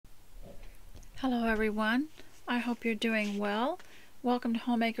Hello everyone, I hope you're doing well. Welcome to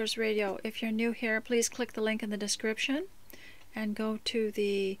Homemakers Radio. If you're new here, please click the link in the description and go to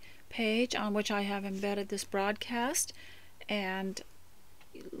the page on which I have embedded this broadcast and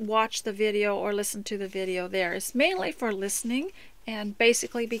watch the video or listen to the video there. It's mainly for listening and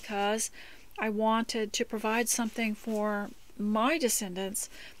basically because I wanted to provide something for my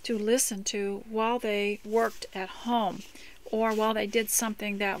descendants to listen to while they worked at home, or while they did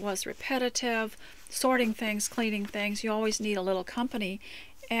something that was repetitive, sorting things, cleaning things. You always need a little company.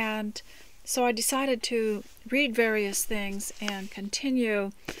 And so I decided to read various things and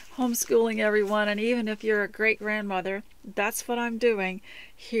continue homeschooling everyone. And even if you're a great-grandmother, that's what I'm doing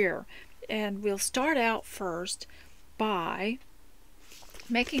here. And we'll start out first by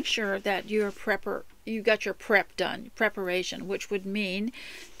making sure that you got your prep done, preparation, which would mean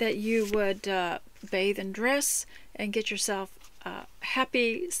that you would bathe and dress and get yourself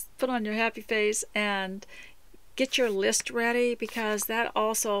happy, put on your happy face and get your list ready, because that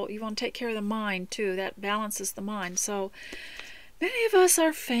also, you want to take care of the mind too. That balances the mind. So many of us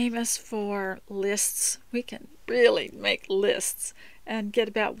are famous for lists. We can really make lists and get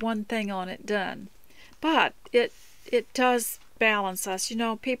about one thing on it done. But it does balance us. You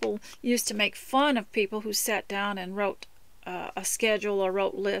know, people used to make fun of people who sat down and wrote a schedule or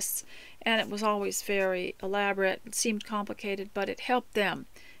wrote lists, and it was always very elaborate. It seemed complicated, but it helped them.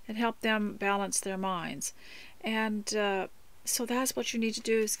 It helped them balance their minds. And so that's what you need to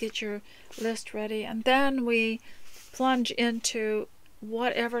do, is get your list ready. And then we plunge into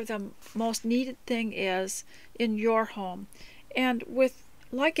whatever the most needed thing is in your home. And with,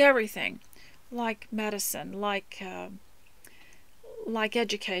 like everything, like medicine, like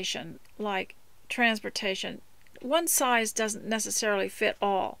education, like transportation, one size doesn't necessarily fit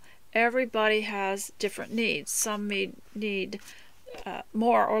all. Everybody has different needs. Some need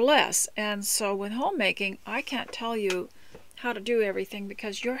more or less. And so with homemaking, I can't tell you how to do everything,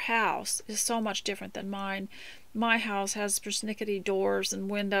 because your house is so much different than mine. My house has persnickety doors and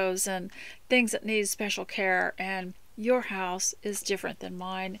windows and things that need special care, and your house is different than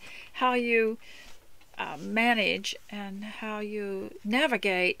mine. How you manage and how you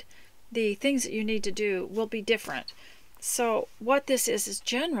navigate the things that you need to do will be different. So what this is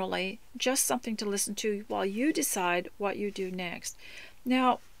generally just something to listen to while you decide what you do next.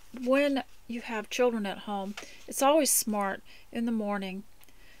 Now, when you have children at home, it's always smart in the morning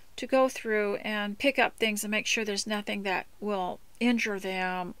to go through and pick up things and make sure there's nothing that will injure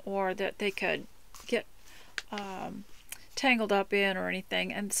them or that they could get tangled up in or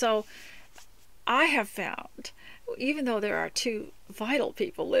anything. And so I have found, even though there are two vital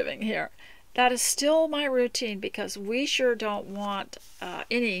people living here, that is still my routine, because we sure don't want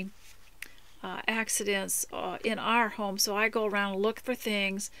any accidents in our home. So I go around and look for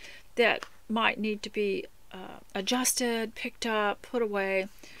things that might need to be adjusted, picked up, put away,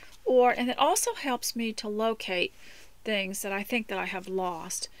 and it also helps me to locate things that I think that I have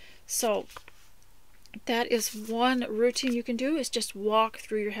lost. So that is one routine you can do, is just walk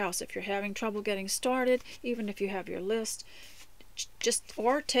through your house. If you're having trouble getting started, even if you have your list,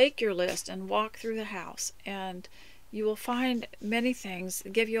 or take your list and walk through the house, and you will find many things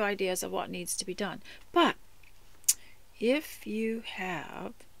that give you ideas of what needs to be done. But if you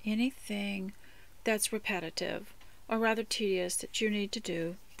have anything that's repetitive or rather tedious that you need to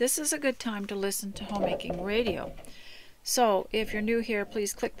do, this is a good time to listen to Homemaking Radio. So if you're new here,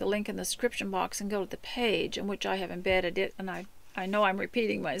 please click the link in the description box and go to the page in which I have embedded it, and I know I'm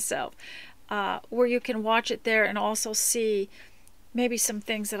repeating myself, where you can watch it there and also see maybe some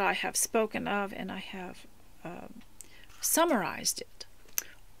things that I have spoken of and I have summarized it,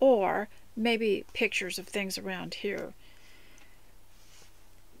 or maybe pictures of things around here.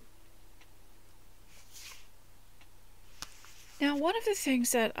 Now, one of the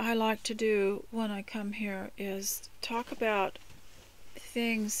things that I like to do when I come here is talk about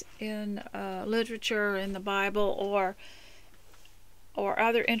things in literature, in the Bible, or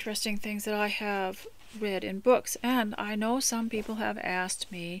other interesting things that I have read in books. And I know some people have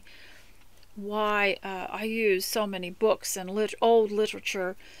asked me why I use so many books and old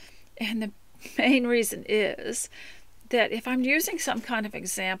literature, and the main reason is that if I'm using some kind of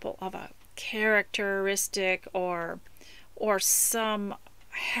example of a characteristic or some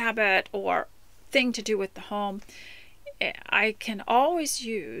habit or thing to do with the home, I can always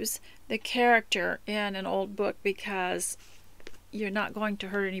use the character in an old book, because you're not going to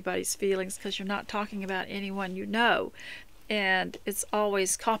hurt anybody's feelings, because you're not talking about anyone you know, and it's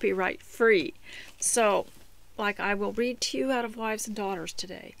always copyright free. So, like, I will read to you out of Wives and Daughters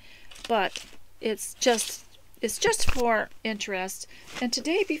today, but it's just it's just for interest. And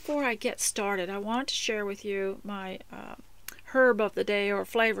today, before I get started, I want to share with you my herb of the day, or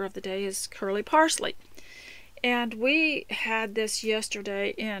flavor of the day, is curly parsley. And we had this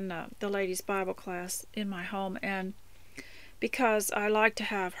yesterday in the ladies' Bible class in my home, and because I like to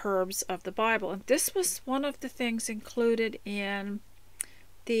have herbs of the Bible, and this was one of the things included in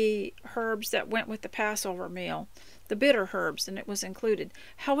the herbs that went with the Passover meal, the bitter herbs, and it was included.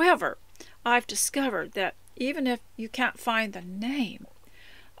 However, I've discovered that even if you can't find the name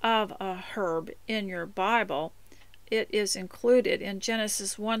of a herb in your Bible, it is included in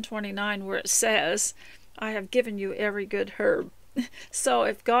Genesis 1:29, where it says, I have given you every good herb. So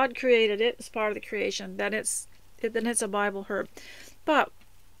if God created it as part of the creation, then it's a Bible herb. But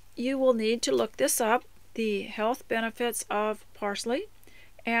you will need to look this up, the health benefits of parsley,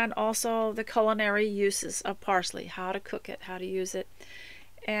 and also the culinary uses of parsley, how to cook it, how to use it.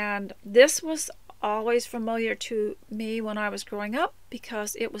 And this was always familiar to me when I was growing up,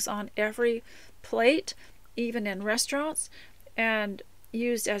 because it was on every plate, even in restaurants, and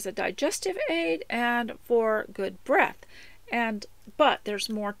used as a digestive aid and for good breath. But there's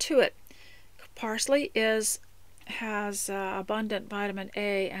more to it. Parsley has abundant vitamin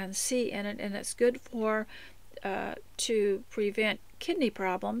A and C in it, and it's good for to prevent kidney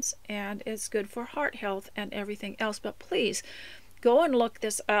problems, and it's good for heart health and everything else. But please go and look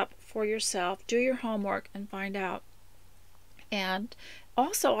this up for yourself, do your homework, and find out. And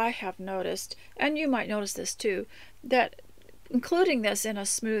also, I have noticed, and you might notice this too, that including this in a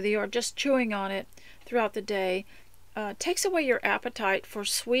smoothie or just chewing on it throughout the day takes away your appetite for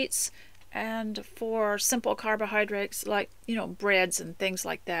sweets and for simple carbohydrates like, breads and things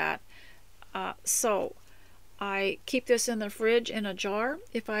like that. So I keep this in the fridge in a jar.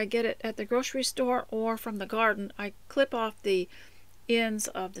 If I get it at the grocery store or from the garden, I clip off the ends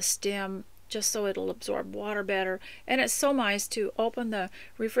of the stem just so it'll absorb water better. And it's so nice to open the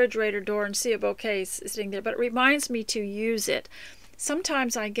refrigerator door and see a bouquet sitting there, but it reminds me to use it.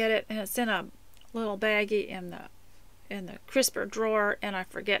 Sometimes I get it and it's in a little baggie in the crisper drawer, and I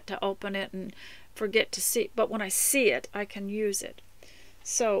forget to open it and forget to see, but when I see it, I can use it.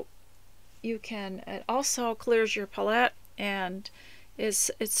 So you can, it also clears your palate, and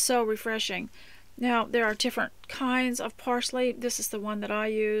it's so refreshing. Now, there are different kinds of parsley. This is the one that I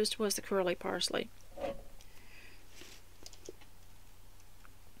used, was the curly parsley.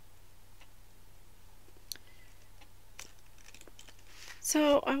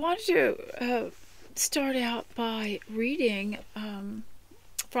 So I wanted to start out by reading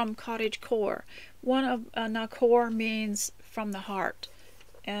from Cottage Core. Now core means from the heart,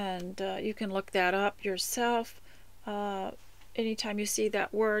 and you can look that up yourself. Anytime you see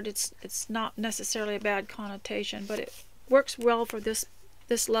that word, it's not necessarily a bad connotation, but it works well for this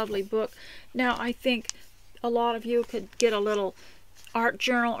lovely book. Now, I think a lot of you could get a little art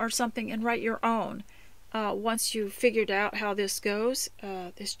journal or something and write your own. Once you've figured out how this goes,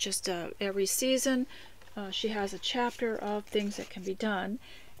 it's just every season she has a chapter of things that can be done,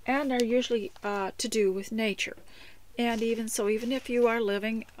 and they're usually to do with nature. And even if you are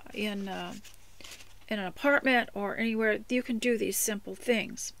living in an apartment or anywhere, you can do these simple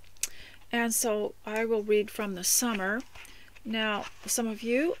things. And so I will read from the summer. Now, some of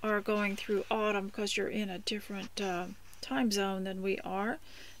you are going through autumn because you're in a different time zone than we are,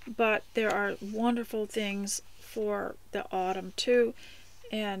 but there are wonderful things for the autumn too.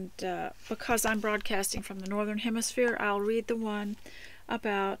 And because I'm broadcasting from the Northern Hemisphere, I'll read the one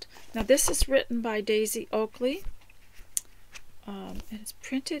about, now this is written by Daisy Oakley, and it's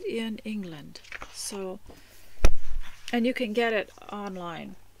printed in England, so, and you can get it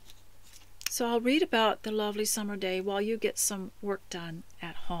online. So I'll read about the lovely summer day while you get some work done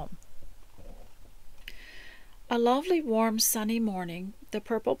at home. A lovely warm sunny morning, the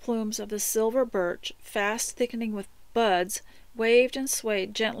purple plumes of the silver birch, fast thickening with buds, waved and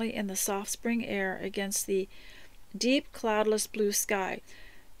swayed gently in the soft spring air against the deep cloudless blue sky.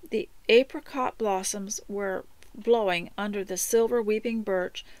 The apricot blossoms were blowing under the silver weeping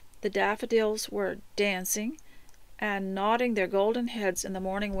birch, the daffodils were dancing and nodding their golden heads in the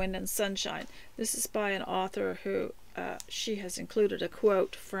morning wind and sunshine. This is by an author who she has included a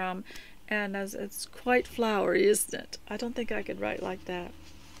quote from, and it's quite flowery, isn't it? I don't think I could write like that.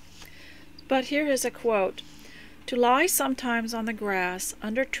 But here is a quote. To lie sometimes on the grass,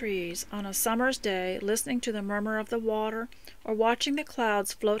 under trees, on a summer's day, listening to the murmur of the water, or watching the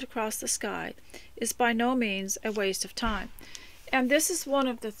clouds float across the sky, is by no means a waste of time. And this is one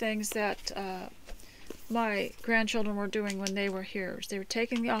of the things that my grandchildren were doing when they were here. They were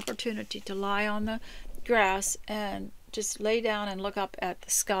taking the opportunity to lie on the grass and just lay down and look up at the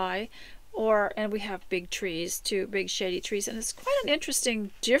sky, and we have big trees too, big shady trees, and it's quite an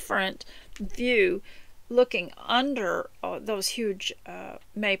interesting, different view looking under those huge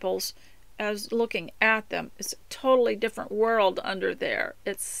maples as looking at them. It's a totally different world under there.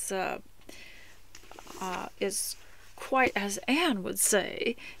 It's quite, as Anne would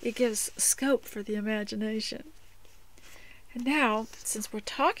say, it gives scope for the imagination. And now, since we're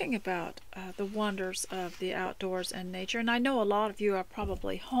talking about the wonders of the outdoors and nature, and I know a lot of you are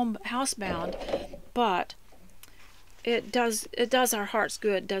probably housebound, but it does our hearts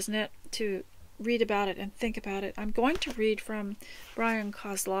good, doesn't it, to read about it and think about it. I'm going to read from Brian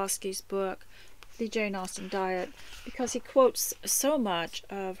Kozlowski's book, The Jane Austen Diet, because he quotes so much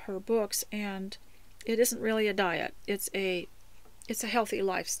of her books, and it isn't really a diet. It's a healthy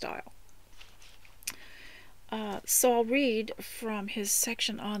lifestyle. So I'll read from his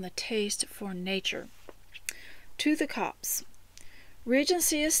section on the taste for nature. To the copse.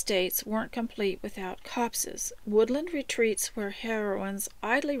 Regency estates weren't complete without copses, woodland retreats where heroines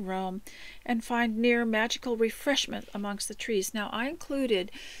idly roam and find near magical refreshment amongst the trees. Now, I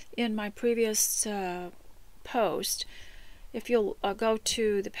included in my previous post, if you'll go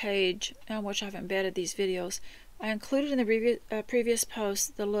to the page on which I've embedded these videos, I included in the previous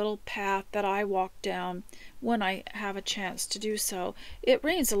post the little path that I walk down when I have a chance to do so. It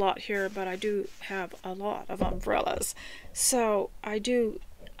rains a lot here, but I do have a lot of umbrellas. So I did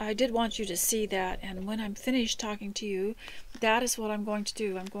want you to see that, and when I'm finished talking to you, that is what I'm going to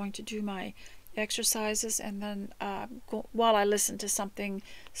do. I'm going to do my exercises, and then while I listen to something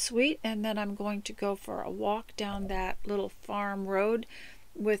sweet, and then I'm going to go for a walk down that little farm road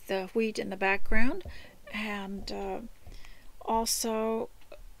with the wheat in the background, and also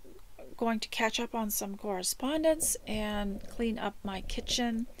going to catch up on some correspondence and clean up my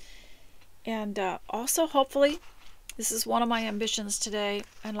kitchen, and also hopefully, this is one of my ambitions today,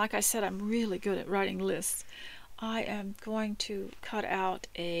 and like I said, I'm really good at writing lists. I am going to cut out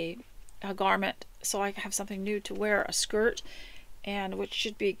a garment so I have something new to wear, a skirt, and which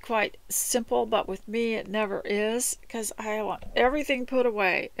should be quite simple, but with me it never is, because I want everything put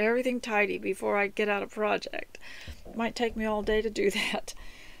away, everything tidy before I get out a project. It might take me all day to do that.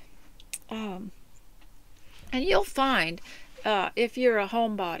 And you'll find, if you're a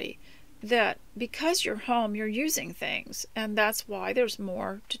homebody, that because you're home, you're using things, and that's why there's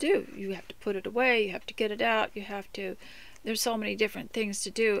more to do. You have to put it away, you have to get it out, there's so many different things to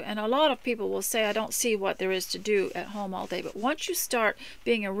do, and a lot of people will say, I don't see what there is to do at home all day. But once you start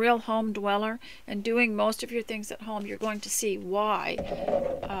being a real home dweller and doing most of your things at home, you're going to see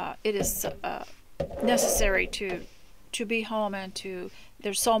why it is necessary to be home, and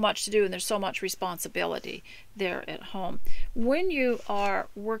there's so much to do, and there's so much responsibility there at home. When you are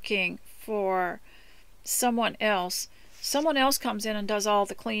working for someone else comes in and does all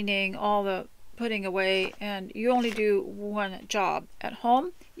the cleaning, all the putting away, and you only do one job. At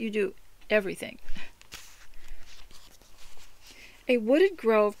home, you do everything. A wooded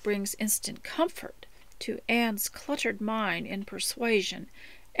grove brings instant comfort to Anne's cluttered mind in persuasion,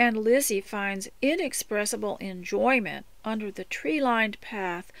 and Lizzie finds inexpressible enjoyment under the tree-lined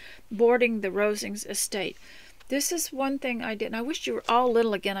path bordering the Rosings estate. This is one thing I did, and I wish you were all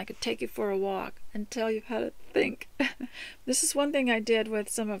little again. I could take you for a walk and tell you how to think. This is one thing I did with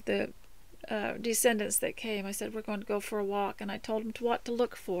some of the descendants that came. I said, we're going to go for a walk, and I told them what to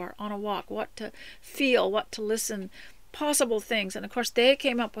look for on a walk, what to feel, what to listen, possible things. And of course they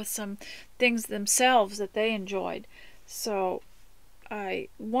came up with some things themselves that they enjoyed. So I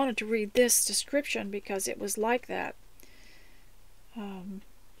wanted to read this description because it was like that.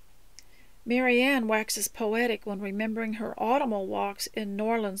 Mary Ann waxes poetic when remembering her autumnal walks in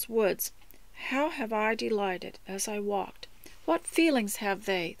Norland's woods. How have I delighted as I walked! What feelings have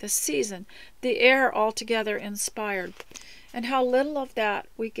they, the season, the air altogether inspired? And how little of that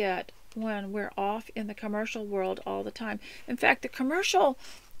we get when we're off in the commercial world all the time. In fact, the commercial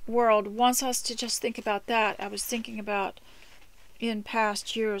world wants us to just think about that. I was thinking about in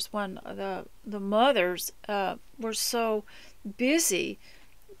past years when the mothers were so busy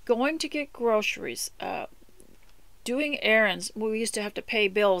going to get groceries, doing errands. We used to have to pay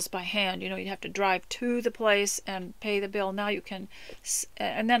bills by hand. You'd have to drive to the place and pay the bill. Now you can,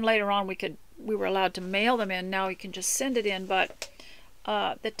 and then later on we were allowed to mail them in. Now you can just send it in. But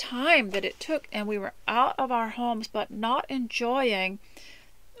the time that it took, and we were out of our homes but not enjoying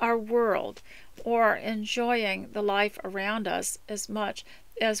our world or enjoying the life around us as much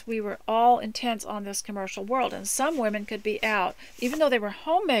as we were all intent on this commercial world. And some women could be out, even though they were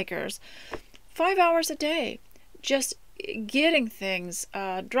homemakers, 5 hours a day, just getting things,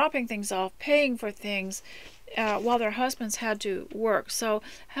 dropping things off, paying for things, while their husbands had to work. So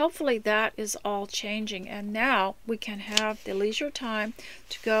hopefully that is all changing, and now we can have the leisure time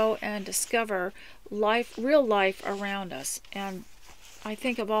to go and discover life, real life around us. And I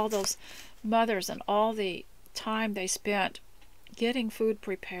think of all those mothers and all the time they spent getting food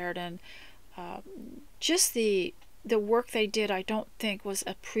prepared, and just the work they did, I don't think was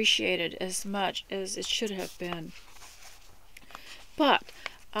appreciated as much as it should have been. But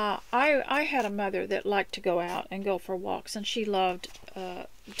I had a mother that liked to go out and go for walks, and she loved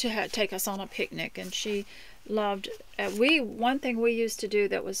to take us on a picnic, and she loved, one thing we used to do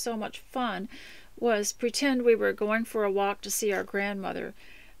that was so much fun was pretend we were going for a walk to see our grandmother.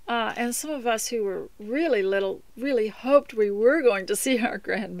 And some of us who were really little really hoped we were going to see our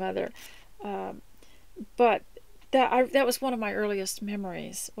grandmother. But that was one of my earliest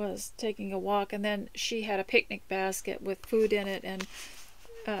memories, was taking a walk, and then she had a picnic basket with food in it, and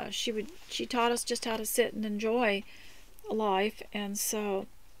she taught us just how to sit and enjoy life. And so,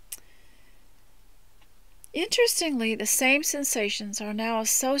 interestingly, the same sensations are now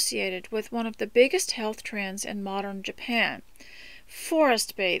associated with one of the biggest health trends in modern Japan: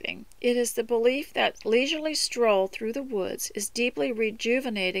 forest bathing. It is the belief that leisurely stroll through the woods is deeply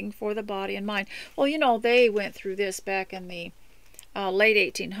rejuvenating for the body and mind. Well, you know, they went through this back in the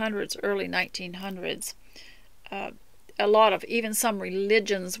late 1800s, early 1900s. A lot of, even some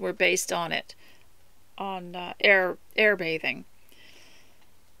religions were based on it, on air bathing.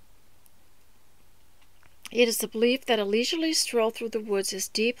 It is the belief that a leisurely stroll through the woods is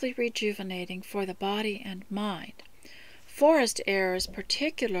deeply rejuvenating for the body and mind. Forest air is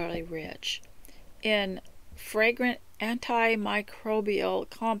particularly rich in fragrant antimicrobial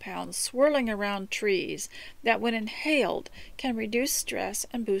compounds swirling around trees that, when inhaled, can reduce stress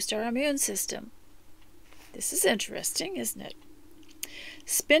and boost our immune system. This is interesting, isn't it?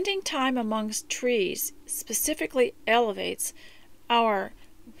 Spending time amongst trees specifically elevates our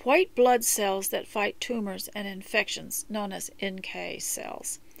white blood cells that fight tumors and infections, known as NK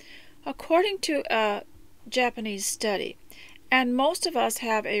cells. According to a Japanese study, and most of us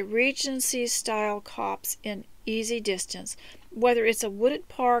have a Regency-style copse in easy distance, whether it's a wooded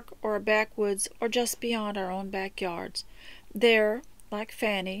park or a backwoods or just beyond our own backyards. There, like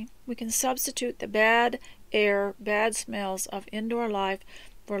Fanny, we can substitute the bad air, bad smells of indoor life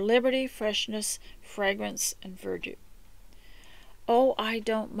for liberty, freshness, fragrance, and verdure. Oh, I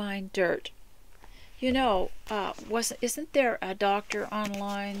don't mind dirt. You know, isn't there a doctor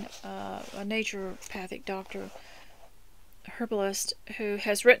online, a naturopathic doctor, herbalist, who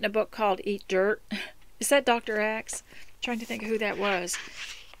has written a book called Eat Dirt? Is that Dr. Axe? I'm trying to think of who that was.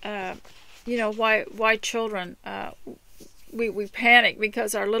 You know, why children, we panic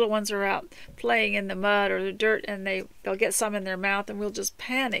because our little ones are out playing in the mud or the dirt, and they'll get some in their mouth, and we'll just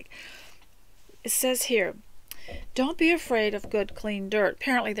panic. It says here, don't be afraid of good, clean dirt.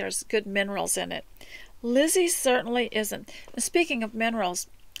 Apparently there's good minerals in it. Lizzie certainly isn't. And speaking of minerals,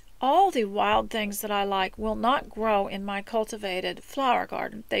 all the wild things that I like will not grow in my cultivated flower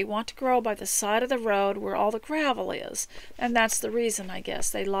garden. They want to grow by the side of the road where all the gravel is. And that's the reason, I guess.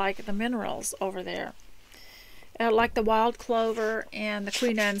 They like the minerals over there. Like the wild clover and the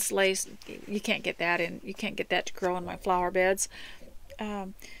Queen Anne's lace. You can't get that in. You can't get that to grow in my flower beds.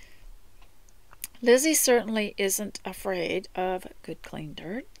 Lizzie certainly isn't afraid of good, clean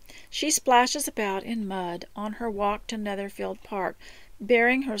dirt. She splashes about in mud on her walk to Netherfield Park,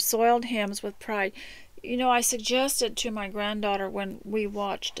 bearing her soiled hems with pride. You know, I suggested to my granddaughter when we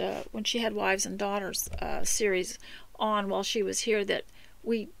watched, when she had Wives and Daughters series on while she was here, that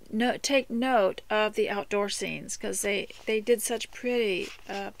we take note of the outdoor scenes, because they did such pretty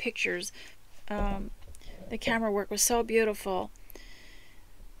pictures. The camera work was so beautiful.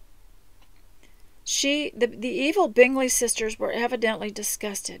 The evil Bingley sisters were evidently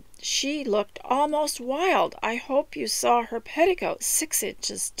disgusted. She looked almost wild. I hope you saw her petticoat 6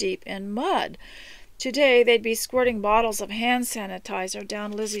 inches deep in mud. Today they'd be squirting bottles of hand sanitizer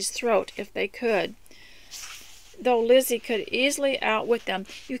down Lizzie's throat if they could. Though Lizzie could easily outwit them.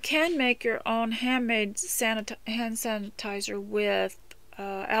 You can make your own handmade hand sanitizer with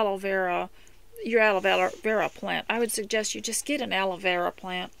aloe vera, your aloe vera plant. I would suggest you just get an aloe vera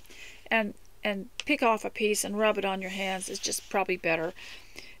plant and pick off a piece and rub it on your hands. Is just probably better.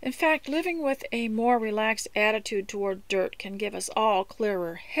 In fact, living with a more relaxed attitude toward dirt can give us all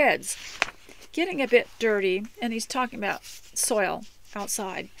clearer heads. Getting a bit dirty, and he's talking about soil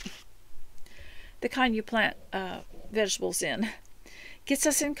outside, the kind you plant vegetables in, gets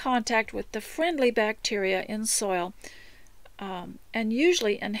us in contact with the friendly bacteria in soil, and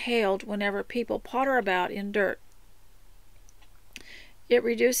usually inhaled whenever people potter about in dirt. It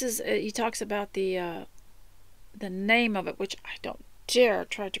reduces, he talks about the name of it, which I don't dare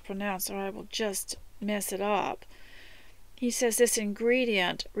try to pronounce or I will just mess it up. He says this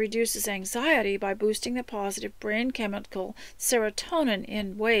ingredient reduces anxiety by boosting the positive brain chemical serotonin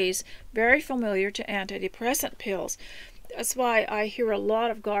in ways very familiar to antidepressant pills. That's why I hear a lot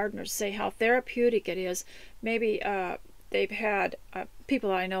of gardeners say how therapeutic it is. Maybe they've had,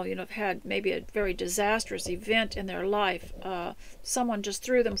 people I know, have had maybe a very disastrous event in their life. Someone just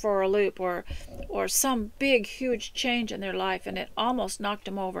threw them for a loop, or some big, huge change in their life, and it almost knocked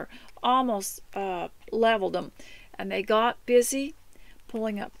them over, almost leveled them. And they got busy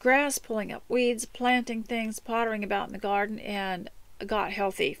pulling up grass, pulling up weeds, planting things, pottering about in the garden, and got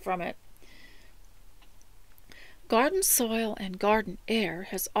healthy from it. Garden soil and garden air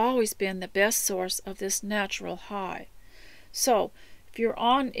has always been the best source of this natural high. So, if you're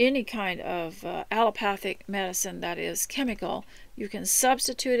on any kind of allopathic medicine that is chemical, you can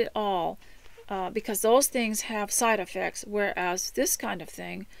substitute it all because those things have side effects, whereas this kind of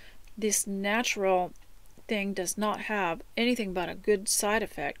thing, this natural thing, does not have anything but a good side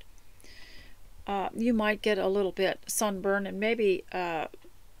effect. You might get a little bit sunburn and maybe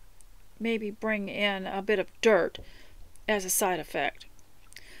bring in a bit of dirt as a side effect.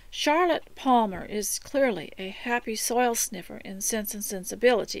 Charlotte Palmer is clearly a happy soil sniffer in Sense and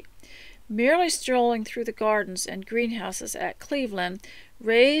Sensibility. Merely strolling through the gardens and greenhouses at Cleveland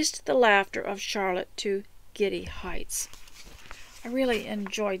raised the laughter of Charlotte to giddy heights. I really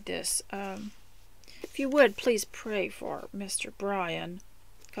enjoyed this. If you would, please pray for Mr. Brian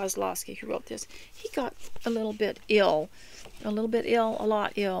Kozlowski, who wrote this. He got a lot ill.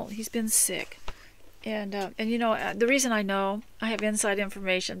 He's been sick. And the reason I know, I have inside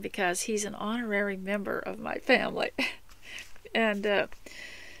information because he's an honorary member of my family. And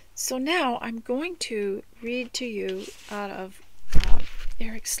so now I'm going to read to you out of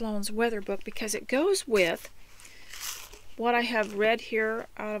Eric Sloane's weather book, because it goes with what I have read here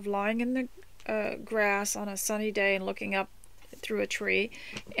out of lying in the grass on a sunny day and looking up through a tree,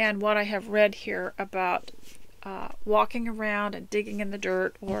 and what I have read here about walking around and digging in the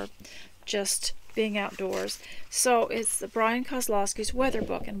dirt or just being outdoors. So it's the Brian Kozlowski's weather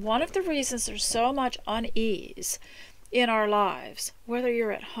book, and one of the reasons there's so much unease in our lives, whether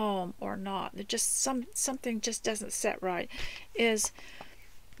you're at home or not, that just something just doesn't set right, is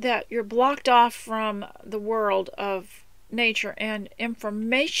that you're blocked off from the world of nature and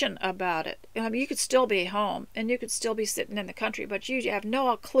information about it. You could still be home and you could still be sitting in the country, but you have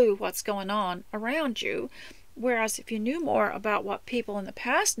no clue what's going on around you. Whereas if you knew more about what people in the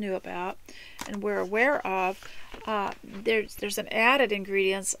past knew about and were aware of, there's an added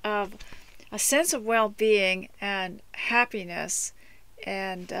ingredient of a sense of well-being and happiness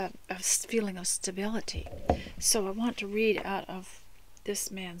and a feeling of stability. So I want to read out of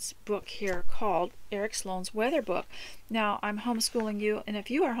this man's book here called Eric Sloane's Weather Book. Now, I'm homeschooling you, and if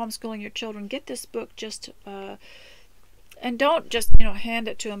you are homeschooling your children, get this book and don't just hand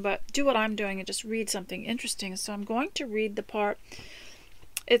it to them, but do what I'm doing and just read something interesting. So I'm going to read the part,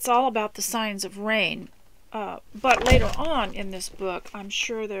 it's all about the signs of rain. But later on in this book, I'm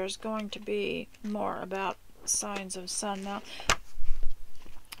sure there's going to be more about signs of sun. Now,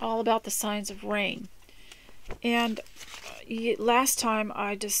 all about the signs of rain. And last time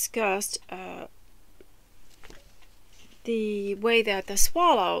I discussed the way that the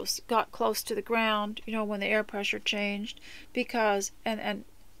swallows got close to the ground, when the air pressure changed, because and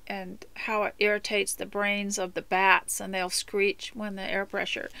how it irritates the brains of the bats, and they'll screech when the air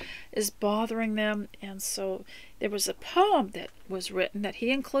pressure is bothering them. And so there was a poem that was written that he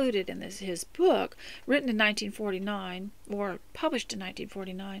included in his book, written in 1949 or published in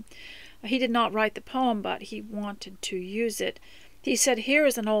 1949. He did not write the poem, but he wanted to use it. He said, "Here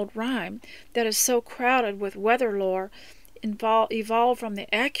is an old rhyme that is so crowded with weather lore, evolved from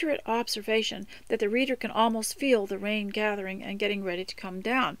the accurate observation that the reader can almost feel the rain gathering and getting ready to come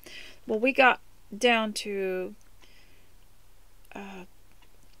down." Well, we got down to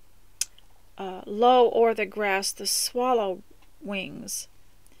low o'er the grass the swallow wings.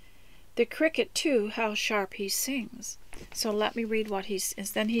 The cricket, too, how sharp he sings. So let me read what and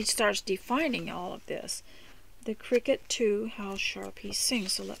then he starts defining all of this. The cricket, too, how sharp he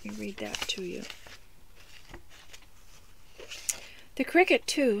sings. So let me read that to you. The cricket,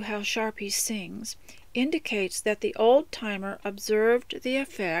 too, how sharp he sings, indicates that the old-timer observed the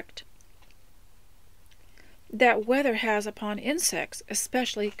effect that weather has upon insects,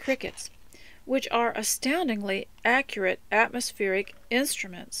 especially crickets, which are astoundingly accurate atmospheric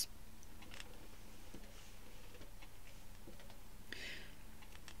instruments.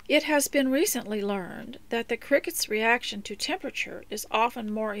 It has been recently learned that the cricket's reaction to temperature is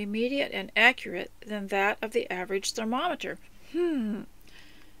often more immediate and accurate than that of the average thermometer.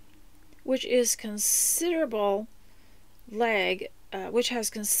 Which has considerable lag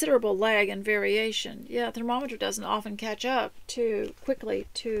and variation. Yeah, the thermometer doesn't often catch up too quickly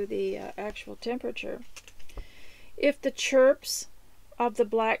to the actual temperature. If the chirps of the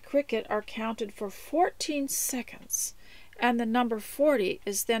black cricket are counted for 14 seconds, and the number 40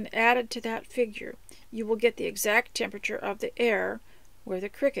 is then added to that figure, you will get the exact temperature of the air where the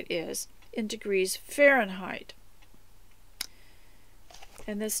cricket is in degrees Fahrenheit.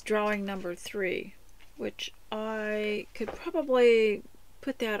 And this drawing number 3, which I could probably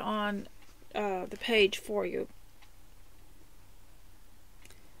put that on the page for you.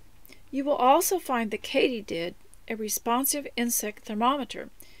 You will also find the katydid, a responsive insect thermometer.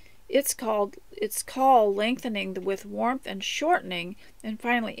 Its call lengthening with warmth and shortening, and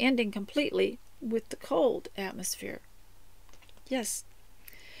finally ending completely with the cold atmosphere. Yes.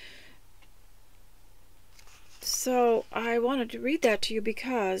 So I wanted to read that to you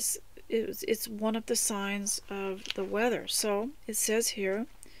because it's one of the signs of the weather. So it says here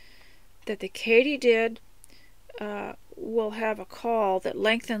that the katydid will have a call that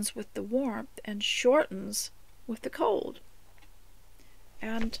lengthens with the warmth and shortens with the cold.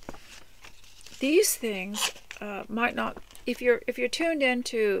 And these things might not, if you're tuned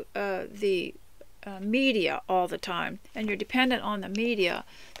into the media all the time and you're dependent on the media,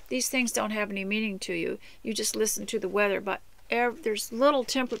 these things don't have any meaning to you. You just listen to the weather, but there's little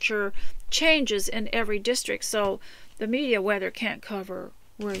temperature changes in every district, so the media weather can't cover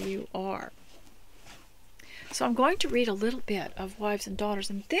where you are. So I'm going to read a little bit of Wives and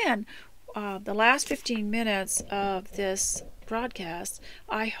Daughters, and then the last 15 minutes of this broadcast,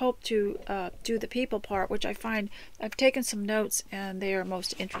 I hope to do the people part, which I find I've taken some notes and they are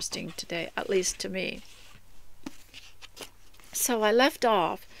most interesting today, at least to me. So I left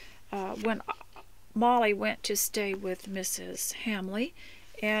off when Molly went to stay with Mrs. Hamley,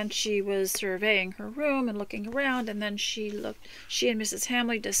 and she was surveying her room and looking around, and then she and Mrs.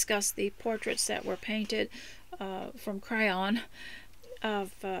 Hamley discussed the portraits that were painted from crayon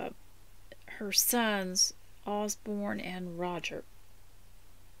of her sons Osborne and Roger.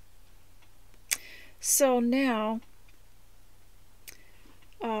 So now,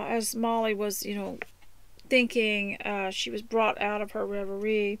 as Molly was, thinking, she was brought out of her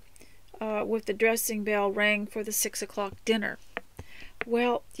reverie with the dressing bell rang for the 6 o'clock dinner.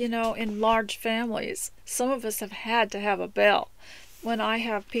 Well, in large families, some of us have had to have a bell. When I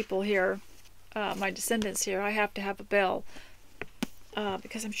have people here, my descendants here, I have to have a bell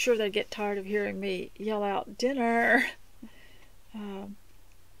because I'm sure they'd get tired of hearing me yell out, "Dinner!"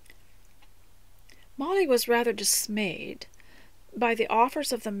 Molly was rather dismayed by the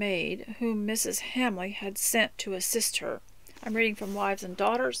offers of the maid whom Mrs. Hamley had sent to assist her. I'm reading from Wives and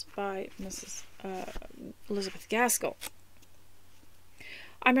Daughters by Mrs. Elizabeth Gaskell.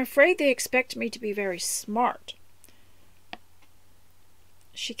 "I'm afraid they expect me to be very smart,"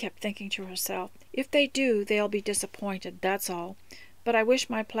 she kept thinking to herself. "If they do, they'll be disappointed, that's all. But I wish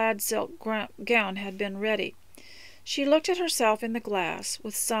my plaid silk gown had been ready." She looked at herself in the glass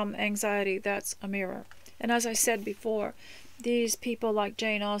with some anxiety. That's a mirror. And as I said before, these people like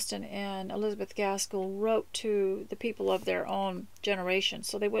Jane Austen and Elizabeth Gaskell wrote to the people of their own generation,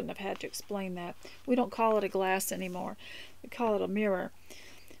 so they wouldn't have had to explain that. We don't call it a glass anymore. We call it a mirror.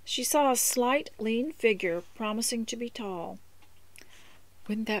 She saw a slight, lean figure promising to be tall.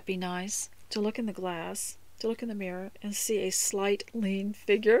 Wouldn't that be nice, to look in the glass, to look in the mirror and see a slight, lean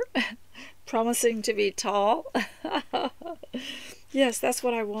figure promising to be tall? Yes, that's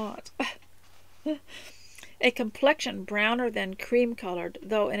what I want. A complexion browner than cream-colored,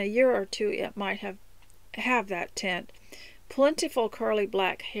 though in a year or two it might have that tint. Plentiful curly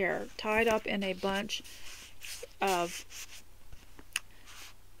black hair, tied up in a bunch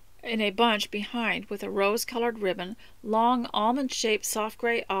behind with a rose-colored ribbon, long almond-shaped soft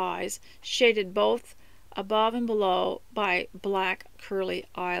gray eyes, shaded both above and below by black curly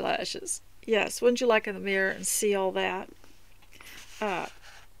eyelashes. Yes, wouldn't you like in the mirror and see all that? A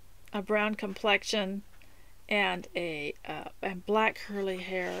brown complexion and and black curly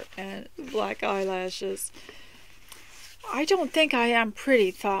hair and black eyelashes. I don't think I am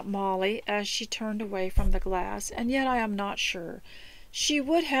pretty, thought Molly as she turned away from the glass, and yet I am not sure. She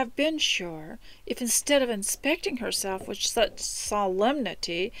would have been sure if instead of inspecting herself with such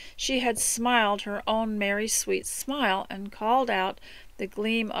solemnity she had smiled her own merry sweet smile and called out the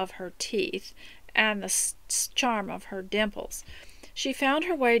gleam of her teeth and the charm of her dimples. She found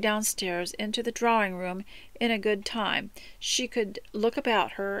her way downstairs into the drawing room in a good time. She could look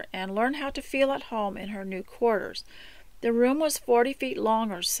about her and learn how to feel at home in her new quarters. The room was 40 feet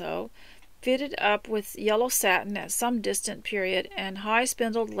long or so, fitted up with yellow satin at some distant period, and high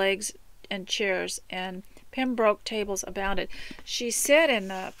spindled legs and chairs and Pembroke tables abounded. She said in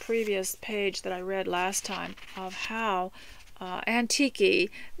the previous page that I read last time of how antique-y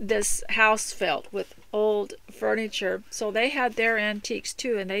this house felt with old furniture. So they had their antiques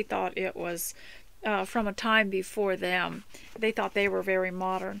too, and they thought it was from a time before them. They thought they were very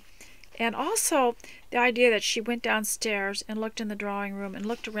modern. And also the idea that she went downstairs and looked in the drawing room and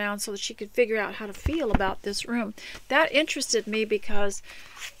looked around so that she could figure out how to feel about this room. That interested me because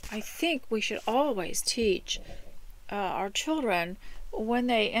I think we should always teach our children when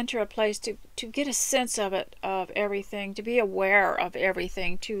they enter a place to get a sense of it, of everything, to be aware of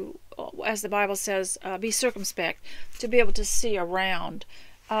everything, to, as the Bible says, be circumspect, to be able to see around,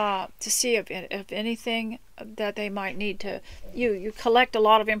 to see if anything that they might need to. You collect a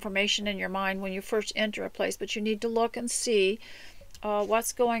lot of information in your mind when you first enter a place, but you need to look and see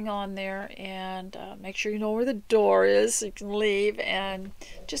what's going on there, and make sure you know where the door is so you can leave, and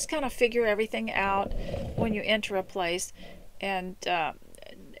just kind of figure everything out when you enter a place, and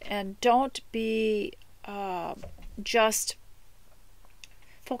don't be just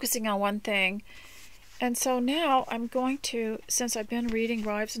focusing on one thing. And so now I'm going to, since I've been reading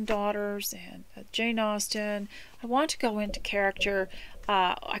Wives and Daughters and Jane Austen, I want to go into character.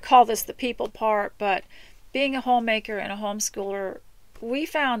 I call this the people part, but being a homemaker and a homeschooler, we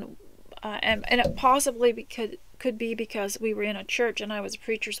found, and it possibly could be because we were in a church and I was a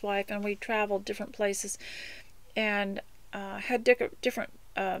preacher's wife and we traveled different places and had different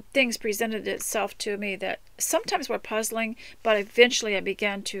things presented itself to me that sometimes were puzzling, but eventually I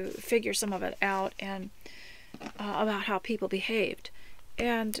began to figure some of it out, and about how people behaved.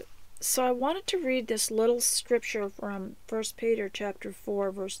 And so I wanted to read this little scripture from 1 Peter chapter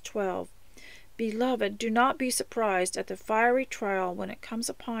 4 verse 12. Beloved, do not be surprised at the fiery trial when it comes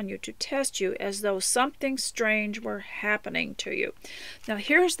upon you to test you as though something strange were happening to you. Now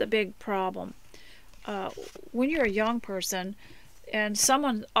here's the big problem. When you're a young person and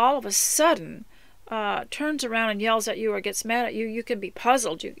someone all of a sudden turns around and yells at you or gets mad at you, you can be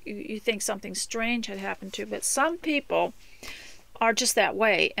puzzled. You think something strange had happened to you. But some people are just that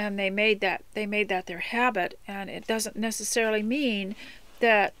way, and they made that their habit, and it doesn't necessarily mean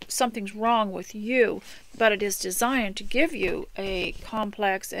that something's wrong with you, but it is designed to give you a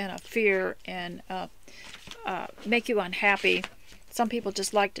complex and a fear and make you unhappy. Some people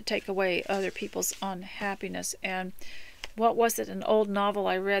just like to take away other people's unhappiness. And what was it, an old novel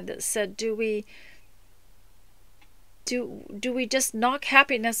I read that said, do we just knock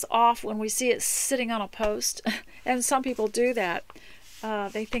happiness off when we see it sitting on a post? And some people do that.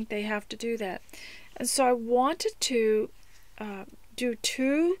 They think they have to do that. And so I wanted to do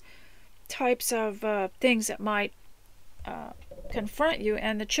two types of things that might confront you,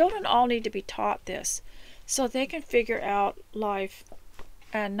 and the children all need to be taught this so they can figure out life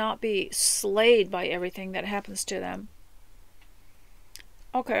and not be slayed by everything that happens to them.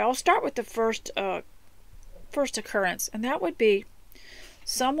 Okay, I'll start with the first occurrence, and that would be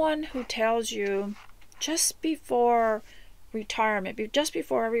someone who tells you just before retirement, just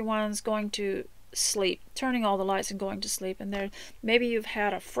before everyone's going to sleep, turning all the lights and going to sleep, and maybe you've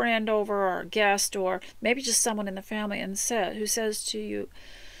had a friend over or a guest, or maybe just someone in the family, and who says to you,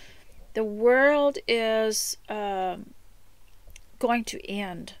 the world is going to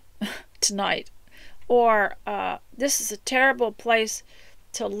end tonight, or this is a terrible place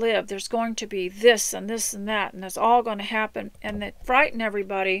to live. There's going to be this and this and that, and it's all going to happen, and they frighten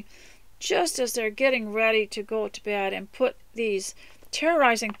everybody just as they're getting ready to go to bed, and put these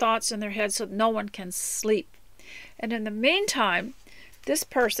terrorizing thoughts in their head so that no one can sleep. And in the meantime, this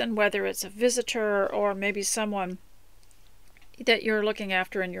person, whether it's a visitor or maybe someone that you're looking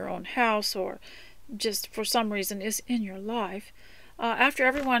after in your own house, or just for some reason is in your life, after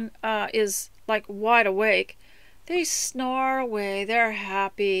everyone is like wide awake, they snore away, they're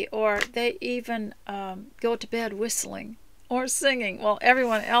happy, or they even go to bed whistling or singing while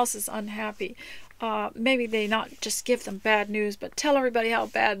everyone else is unhappy. Maybe they not just give them bad news, but tell everybody how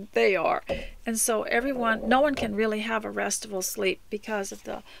bad they are. And so no one can really have a restful sleep because of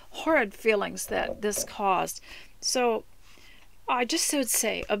the horrid feelings that this caused. So I just would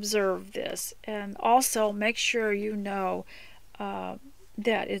say observe this, and also make sure you know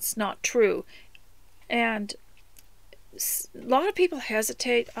that it's not true. And a lot of people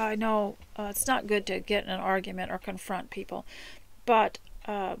hesitate. I know it's not good to get in an argument or confront people, but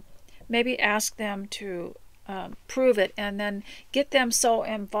maybe ask them to prove it, and then get them so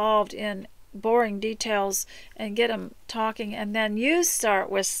involved in boring details and get them talking, and then you start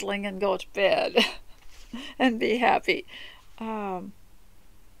whistling and go to bed and be happy. The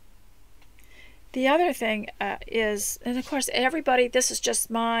other thing is, and of course everybody, this is just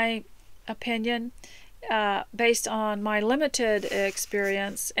my opinion based on my limited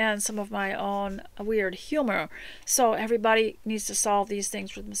experience and some of my own weird humor, so everybody needs to solve these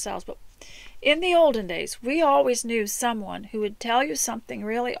things for themselves. But in the olden days, we always knew someone who would tell you something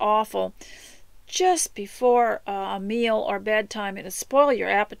really awful just before a meal or bedtime. It would spoil your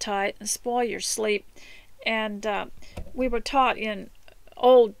appetite and spoil your sleep. And we were taught in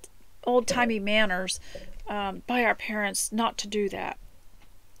old-timey manners by our parents not to do that.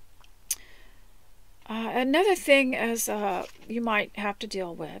 Another thing is you might have to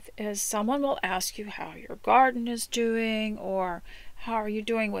deal with is someone will ask you how your garden is doing, or how are you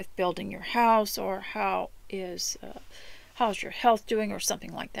doing with building your house, or how's your health doing, or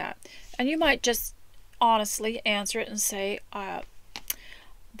something like that. And you might just honestly answer it and say,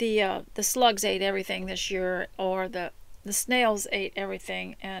 the slugs ate everything this year, or the snails ate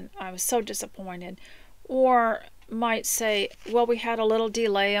everything and I was so disappointed. Or might say, well, we had a little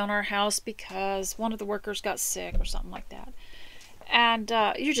delay on our house because one of the workers got sick, or something like that. And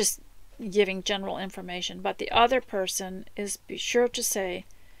you're just giving general information. But the other person is be sure to say,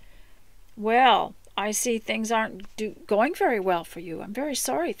 well, I see things aren't going very well for you. I'm very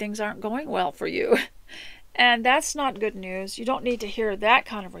sorry things aren't going well for you. And that's not good news. You don't need to hear that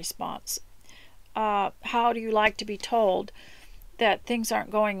kind of response. How do you like to be told that things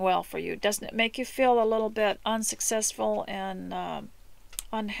aren't going well for you? Doesn't it make you feel a little bit unsuccessful and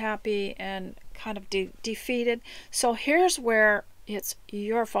unhappy and kind of defeated? So here's where it's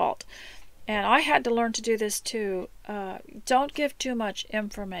your fault. And I had to learn to do this too. Don't give too much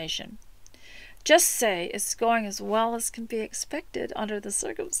information. Just say it's going as well as can be expected under the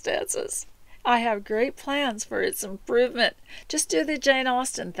circumstances. I have great plans for its improvement. Just do the Jane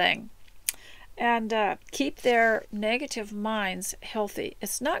Austen thing. And keep their negative minds healthy.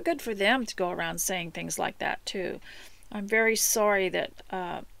 It's not good for them to go around saying things like that too. I'm very sorry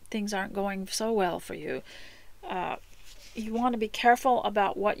that things aren't going so well for you. You want to be careful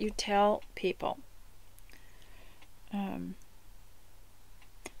about what you tell people.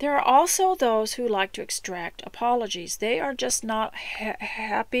 There are also those who like to extract apologies. They are just not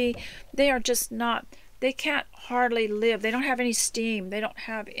happy. They are just not, they can't hardly live. They don't have any steam. They don't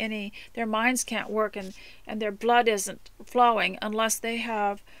have any, their minds can't work, and their blood isn't flowing unless they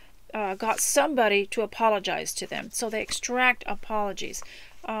have got somebody to apologize to them. So they extract apologies.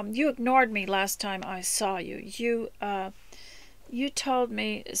 You ignored me last time I saw you. You told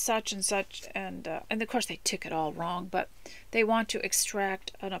me such and such, and of course they took it all wrong, but they want to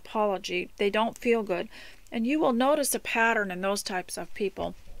extract an apology. They don't feel good. And you will notice a pattern in those types of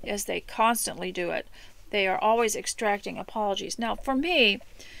people as they constantly do it. They are always extracting apologies. Now, for me,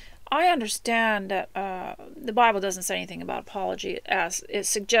 I understand that the Bible doesn't say anything about apology. It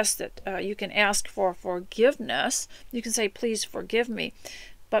suggests that you can ask for forgiveness. You can say, please forgive me.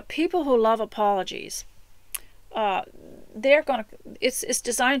 But people who love apologies, it's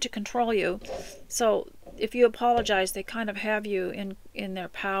designed to control you. So if you apologize, they kind of have you in their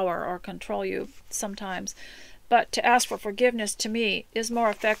power or control you sometimes. But to ask for forgiveness, to me, is more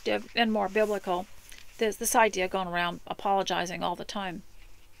effective and more biblical. This idea going around apologizing all the time.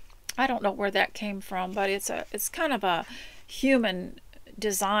 I don't know where that came from, but it's kind of a human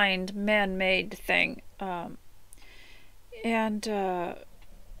designed, man-made thing.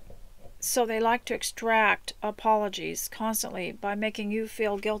 So they like to extract apologies constantly by making you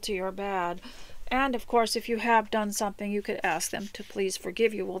feel guilty or bad. And of course, if you have done something, you could ask them to please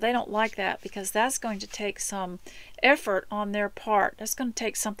forgive you. Well, they don't like that because that's going to take some effort on their part. That's going to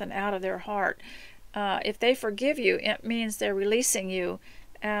take something out of their heart. If they forgive you, it means they're releasing you,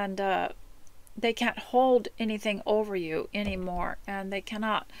 and they can't hold anything over you anymore, and they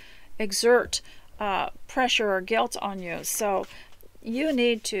cannot exert pressure or guilt on you. So you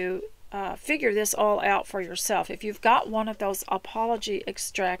need to figure this all out for yourself if you've got one of those apology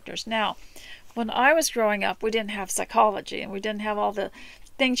extractors. Now, when I was growing up, we didn't have psychology, and we didn't have all the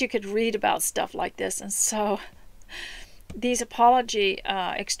things you could read about stuff like this, and so these apology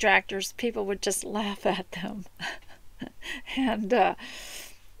extractors, people would just laugh at them and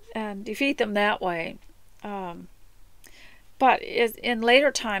defeat them that way. But in later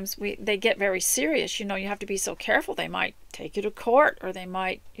times, they get very serious. You have to be so careful. They might take you to court, or they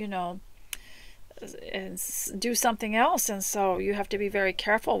might, and do something else. And so you have to be very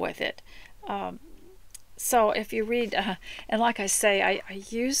careful with it. So if you read, and like I say, I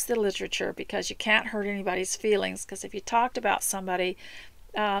use the literature because you can't hurt anybody's feelings. Because if you talked about somebody,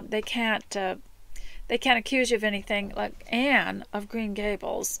 they can't accuse you of anything. Like Anne of Green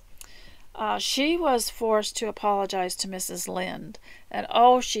Gables, she was forced to apologize to Mrs. Lynde, and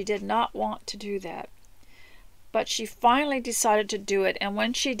oh, she did not want to do that. But she finally decided to do it, and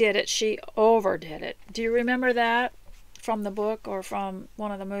when she did it, she overdid it. Do you remember that from the book or from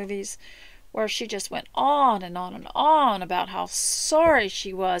one of the movies, where she just went on and on and on about how sorry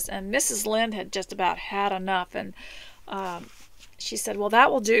she was, and Mrs. Lynde had just about had enough, and she said, well,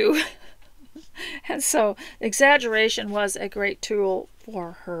 that will do. And so exaggeration was a great tool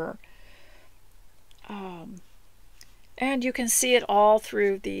for her. And you can see it all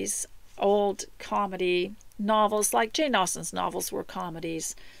through these old comedy novels, like Jane Austen's novels were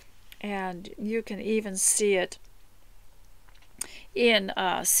comedies, and you can even see it in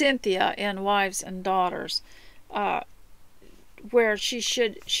Cynthia in Wives and Daughters, where she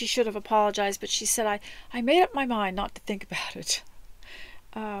should have apologized, but she said, I made up my mind not to think about it.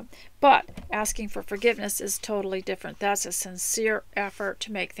 But asking for forgiveness is totally different. That's a sincere effort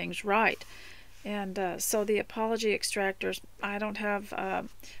to make things right. And so the apology extractors, I don't have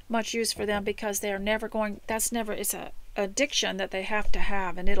much use for them, because they are never going, it's a addiction that they have to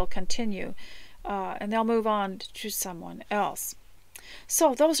have, and it'll continue. And they'll move on to someone else.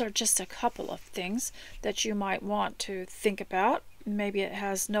 So those are just a couple of things that you might want to think about. Maybe it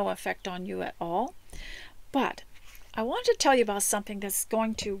has no effect on you at all. But I want to tell you about something that's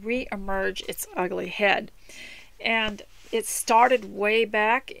going to re-emerge its ugly head. And it started way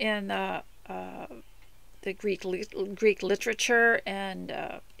back in the Greek literature and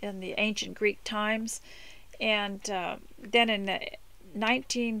in the ancient Greek times, and then in the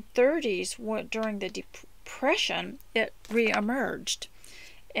 1930s, during the Depression, it re-emerged,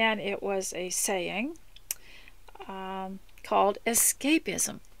 and it was a saying called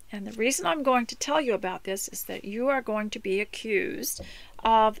escapism. And the reason I'm going to tell you about this is that you are going to be accused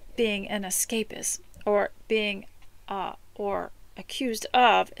of being an escapist, or being accused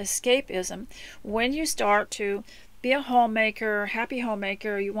of escapism when you start to be a homemaker, happy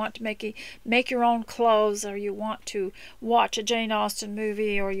homemaker. You want to make your own clothes, or you want to watch a Jane Austen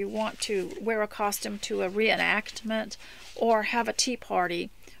movie, or you want to wear a costume to a reenactment, or have a tea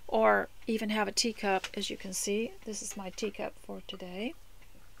party, or even have a teacup. As you can see, this is my teacup for today,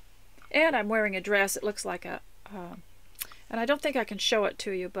 and I'm wearing a dress. It looks like and I don't think I can show it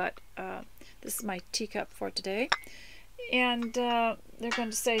to you, but this is my teacup for today. And they're going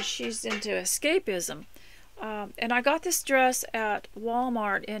to say she's into escapism. And I got this dress at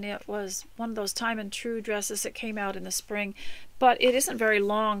Walmart, and it was one of those time and true dresses that came out in the spring, but it isn't very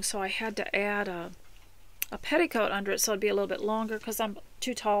long, so I had to add a petticoat under it so it'd be a little bit longer, because I'm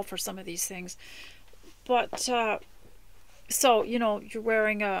too tall for some of these things. But so, you know, you're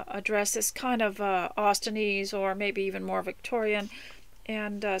wearing a dress that's kind of Austenese, or maybe even more Victorian,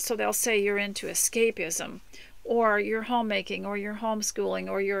 and so they'll say you're into escapism, or you're homemaking, or you're homeschooling,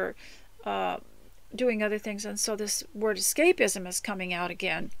 or you're doing other things. And so this word escapism is coming out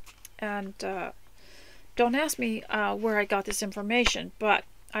again. And don't ask me where I got this information, but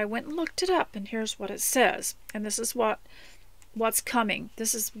I went and looked it up, and here's what it says. And this is what's coming.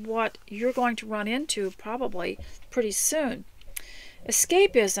 This is what you're going to run into probably pretty soon.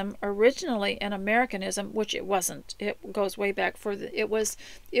 Escapism, originally an Americanism, which it wasn't. It goes way back further. It was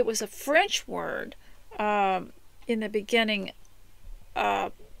a French word in the beginning,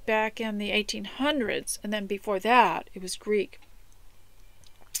 back in the 1800s, and then before that it was Greek,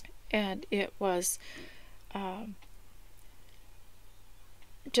 and it was to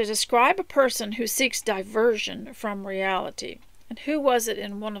describe a person who seeks diversion from reality. And who was it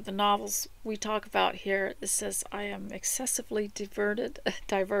in one of the novels we talk about here that says, I am excessively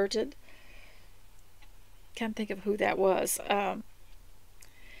diverted? Can't think of who that was.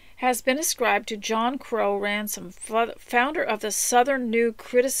 Has been ascribed to John Crow Ransom, founder of the Southern New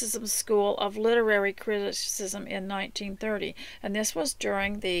Criticism School of Literary Criticism in 1930. And this was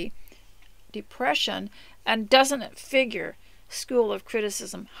during the Depression. And doesn't it figure? School of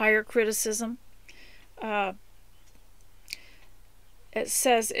Criticism, higher criticism. It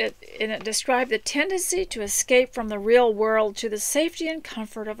says, it described the tendency to escape from the real world to the safety and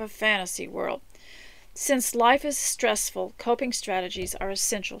comfort of a fantasy world. Since life is stressful, coping strategies are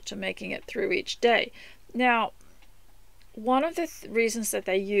essential to making it through each day. Now, one of the reasons that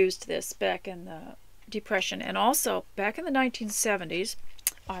they used this back in the Depression, and also back in the 1970s,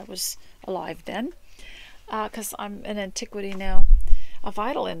 I was alive then, because I'm an antiquity now, a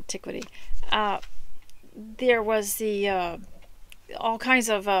vital antiquity. There was the all kinds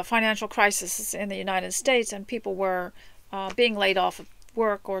of financial crises in the United States, and people were being laid off of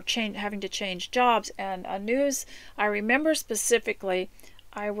work or having to change jobs. And I remember specifically,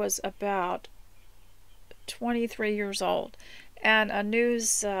 I was about 23 years old, and a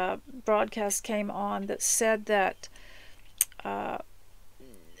news broadcast came on that said that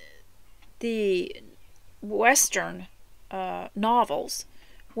the Western novels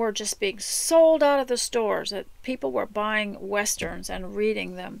were just being sold out of the stores, that people were buying Westerns and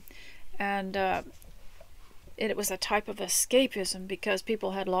reading them, and it was a type of escapism because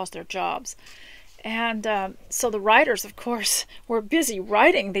people had lost their jobs. And so the writers, of course, were busy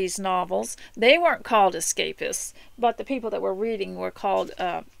writing these novels. They weren't called escapists, but the people that were reading were called,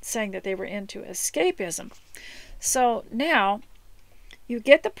 saying that they were into escapism. So now you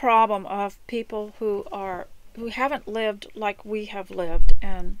get the problem of people who haven't lived like we have lived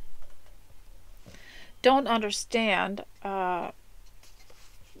and don't understand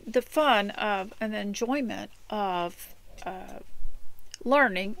the fun of and the enjoyment of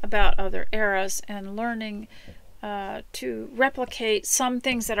learning about other eras and learning to replicate some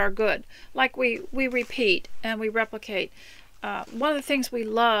things that are good. Like we repeat and we replicate. One of the things we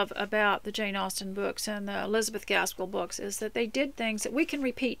love about the Jane Austen books and the Elizabeth Gaskell books is that they did things that we can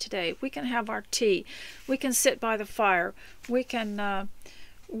repeat today. We can have our tea. We can sit by the fire. We can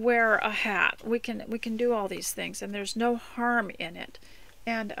wear a hat. We can do all these things, and there's no harm in it.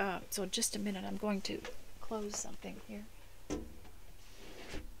 And so just a minute, I'm going to close something here.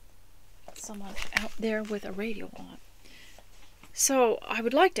 Someone out there with a radio on. So I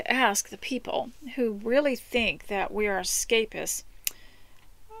would like to ask the people who really think that we are escapists.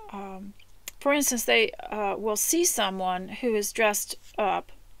 For instance, they will see someone who is dressed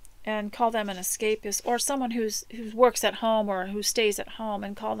up and call them an escapist, or someone who works at home or who stays at home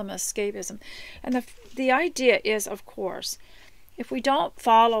and call them escapism. And the idea is, of course, if we don't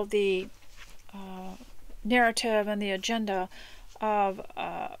follow the narrative and the agenda of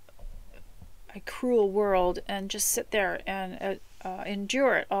a cruel world and just sit there and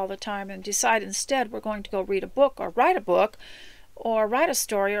endure it all the time and decide instead we're going to go read a book or write a book or write a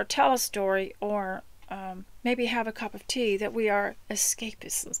story or tell a story or maybe have a cup of tea, that we are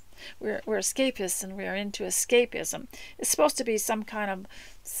escapists. We're escapists and we are into escapism. It's supposed to be some kind of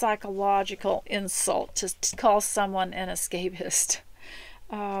psychological insult to call someone an escapist.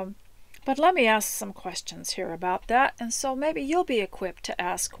 But let me ask some questions here about that, and so maybe you'll be equipped to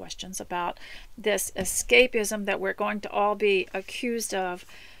ask questions about this escapism that we're going to all be accused of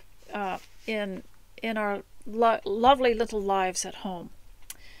in our lovely little lives at home.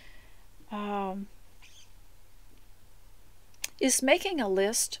 Is making a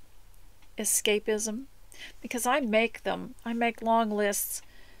list escapism? Because I make them. I make long lists,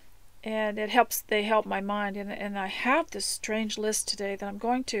 and they help my mind. And I have this strange list today that I'm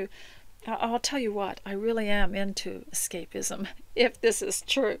going to. I'll tell you what, I really am into escapism, if this is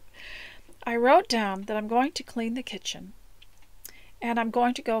true. I wrote down that I'm going to clean the kitchen, and I'm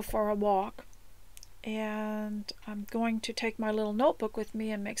going to go for a walk, and I'm going to take my little notebook with me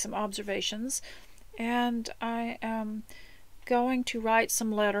and make some observations, and I am going to write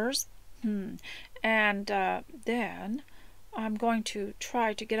some letters, and then I'm going to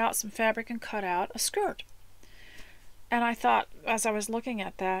try to get out some fabric and cut out a skirt. And I thought, as I was looking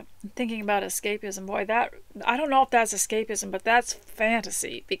at that, thinking about escapism, boy, I don't know if that's escapism, but that's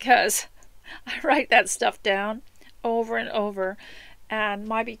fantasy, because I write that stuff down over and over and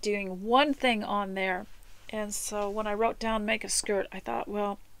might be doing one thing on there. And so when I wrote down make a skirt, I thought,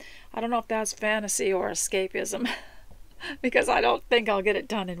 well, I don't know if that's fantasy or escapism, because I don't think I'll get it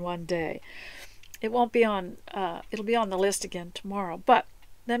done in one day. It won't be on, it'll be on the list again tomorrow. But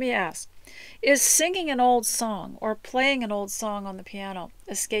let me ask, is singing an old song or playing an old song on the piano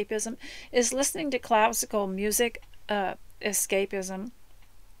escapism? Is listening to classical music escapism?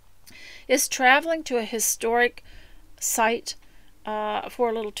 Is traveling to a historic site for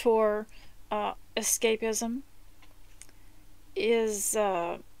a little tour escapism? Is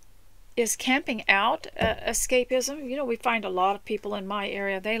camping out escapism? You know, we find a lot of people in my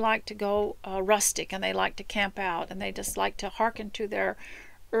area, they like to go rustic and they like to camp out and they just like to hearken to their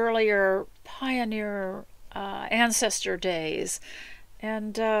earlier pioneer ancestor days.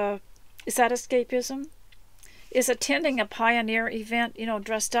 And is that escapism? Is attending a pioneer event, you know,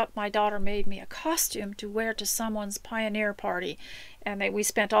 dressed up? My daughter made me a costume to wear to someone's pioneer party, and we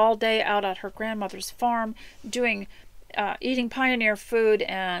spent all day out at her grandmother's farm doing eating pioneer food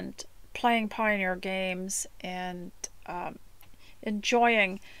and playing pioneer games and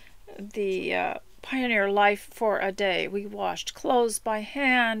enjoying the pioneer life for a day. We washed clothes by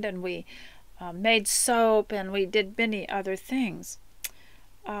hand, and we made soap, and we did many other things.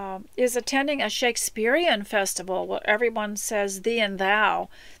 Is attending a Shakespearean festival where everyone says thee and thou,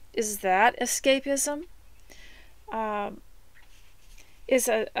 is that escapism? Is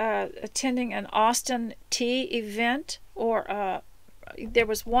attending an Austin tea event, or there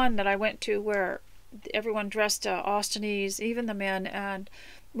was one that I went to where everyone dressed Austinese, even the men, and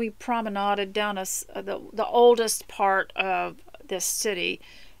we promenaded down the oldest part of this city.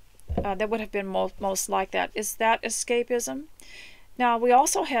 That would have been most like that. Is that escapism? Now, we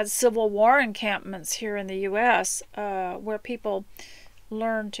also had Civil War encampments here in the U.S. Where people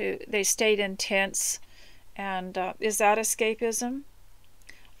they stayed in tents, and is that escapism?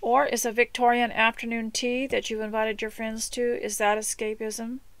 Or is a Victorian afternoon tea that you invited your friends to, is that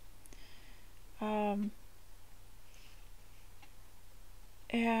escapism?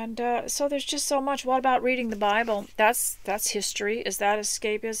 So there's just so much. What about reading the Bible? That's history. Is that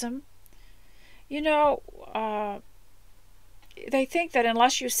escapism? You know, they think that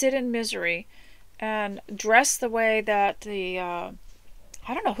unless you sit in misery and dress the way that I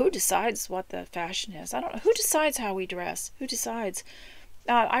don't know who decides what the fashion is. I don't know who decides how we dress. Who decides?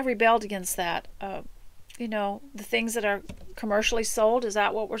 I rebelled against that. You know, the things that are commercially sold, is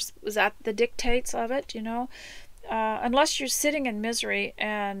that the dictates of it? You know, unless you're sitting in misery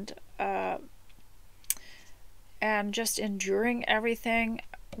and just enduring everything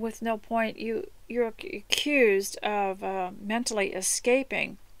with no point, you're accused of mentally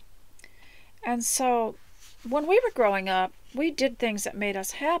escaping. And so, when we were growing up, we did things that made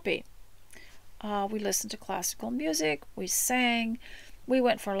us happy. We listened to classical music. We sang. We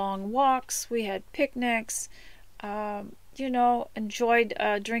went for long walks. We had picnics. You know, enjoyed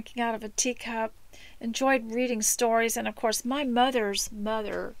drinking out of a teacup. Enjoyed reading stories. And of course, my mother's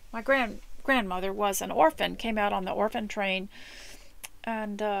mother, my grandmother, was an orphan. Came out on the orphan train,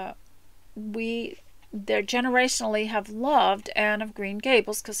 and they generationally have loved Anne of Green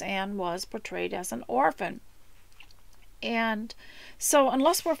Gables because Anne was portrayed as an orphan. And so,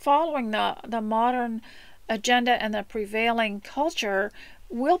 unless we're following the modern agenda and the prevailing culture,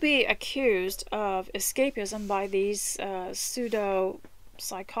 we'll be accused of escapism by these pseudo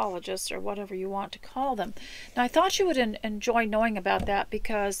psychologists, or whatever you want to call them. Now, I thought you would enjoy knowing about that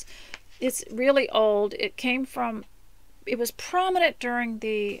because it's really old. It was prominent during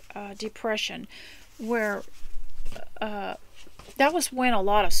the Depression, where that was when a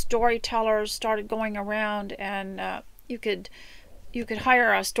lot of storytellers started going around, and you could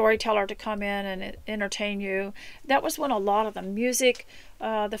hire a storyteller to come in and entertain you. That was when a lot of the music,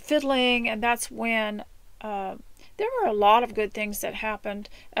 the fiddling, and that's when there were a lot of good things that happened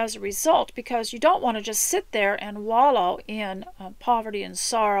as a result, because you don't want to just sit there and wallow in poverty and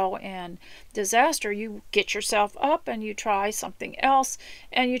sorrow and disaster. You get yourself up and you try something else,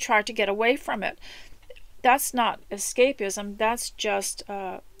 and you try to get away from it. That's not escapism. That's just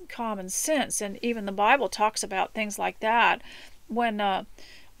common sense. And even the Bible talks about things like that. When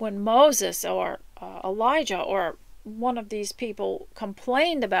Moses or Elijah or one of these people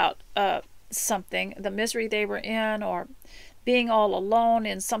complained about something, the misery they were in, or being all alone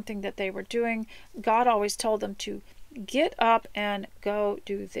in something that they were doing, God always told them to get up and go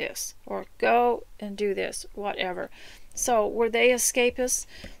do this, or go and do this, whatever. So were they escapists?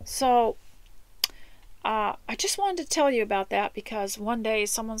 So I just wanted to tell you about that, because one day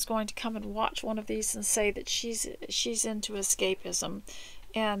someone's going to come and watch one of these and say that she's into escapism,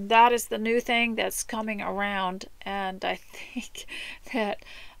 and that is the new thing that's coming around. And I think that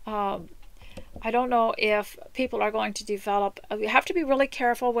I don't know if people are going to develop. We have to be really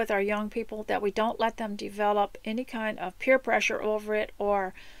careful with our young people that we don't let them develop any kind of peer pressure over it,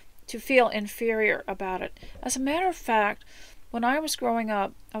 or to feel inferior about it. As a matter of fact, when I was growing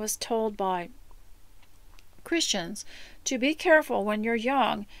up, I was told by Christians to be careful when you're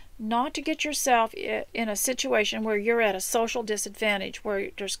young not to get yourself in a situation where you're at a social disadvantage,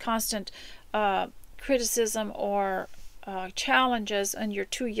 where there's constant criticism or challenges, and you're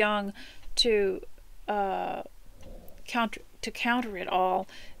too young to counter it all,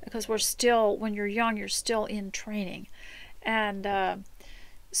 because when you're young, you're still in training. And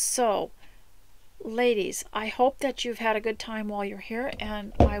so, ladies, I hope that you've had a good time while you're here,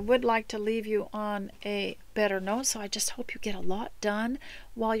 and I would like to leave you on a better note, so I just hope you get a lot done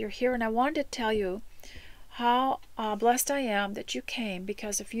while you're here. And I wanted to tell you how blessed I am that you came,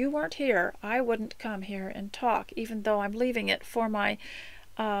 because if you weren't here, I wouldn't come here and talk, even though I'm leaving it for my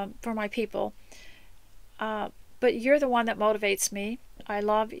people. But you're the one that motivates me. I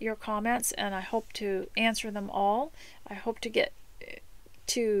love your comments, and I hope to answer them all. I hope to get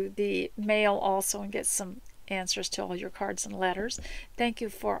to the mail also and get some answers to all your cards and letters. Thank you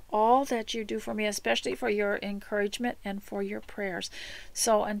for all that you do for me, especially for your encouragement and for your prayers.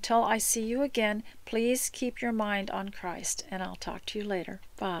 So until I see you again, please keep your mind on Christ, and I'll talk to you later.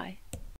 Bye.